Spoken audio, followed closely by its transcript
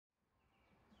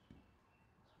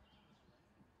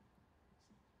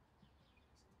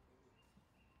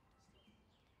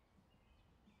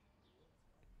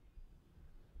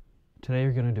Today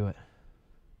you're gonna do it.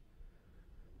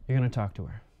 You're gonna talk to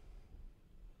her.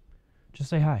 Just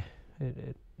say hi.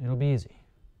 It'll be easy.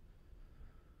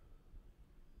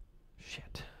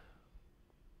 Shit.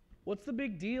 What's the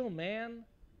big deal, man?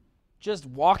 Just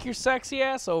walk your sexy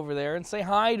ass over there and say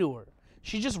hi to her.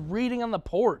 She's just reading on the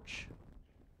porch.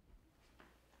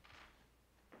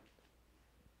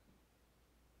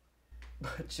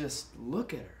 But just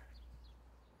look at her.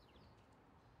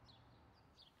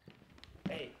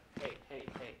 Hey.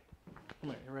 Come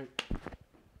here, you're right.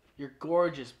 You're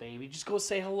gorgeous, baby. Just go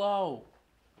say hello.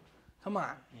 Come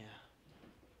on.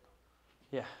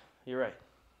 Yeah, you're right.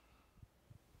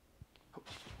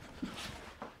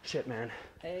 Shit, man.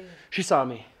 Hey. She saw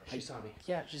me. She saw me.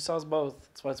 Yeah, she saw us both.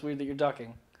 That's why it's weird that you're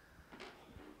ducking.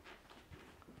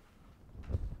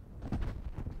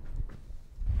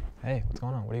 Hey, what's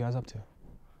going on? What are you guys up to?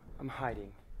 I'm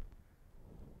hiding.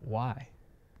 Why?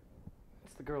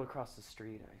 It's the girl across the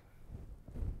street. I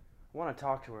want to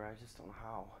talk to her. I just don't know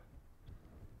how.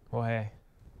 Well, hey,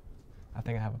 I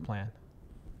think I have a plan.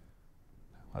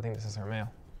 I think this is her mail.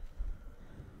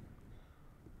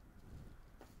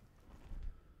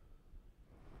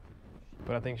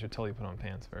 But I think you should totally put on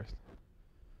pants first.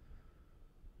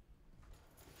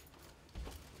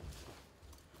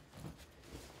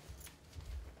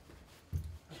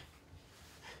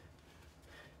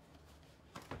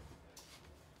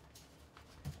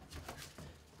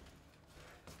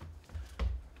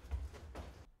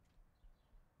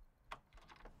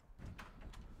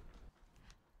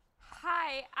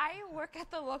 Hi, I work at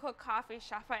the local coffee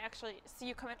shop. I actually see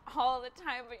you come in all the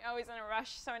time, but you're always in a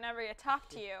rush, so I never get to talk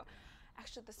to you.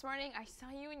 Actually, this morning I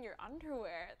saw you in your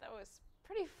underwear. That was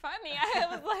pretty funny. I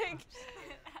was like...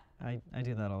 I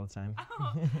do that all the time.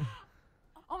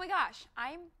 Oh my gosh,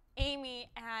 I'm Amy,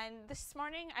 and this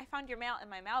morning I found your mail in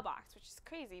my mailbox, which is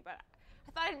crazy, but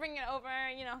I thought I'd bring it over,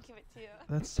 you know, give it to you.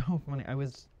 That's so funny. I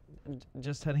was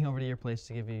just heading over to your place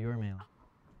to give you your mail.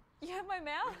 You have my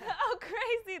mail? Oh,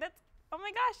 crazy. That's... Oh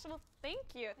my gosh. Well,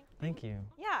 thank you. Thank you.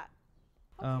 Yeah.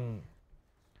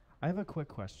 I have a quick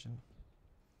question.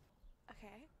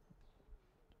 Okay.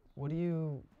 What are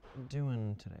you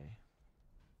doing today?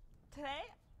 Today?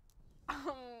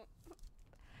 Nothing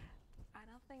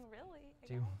really.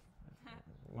 Do you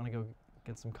want to go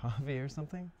get some coffee or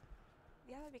something?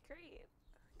 Yeah, that'd be great.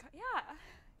 Yeah.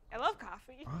 I love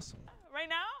coffee. Awesome. Right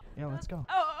now? Yeah, let's go.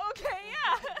 Oh, okay,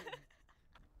 yeah.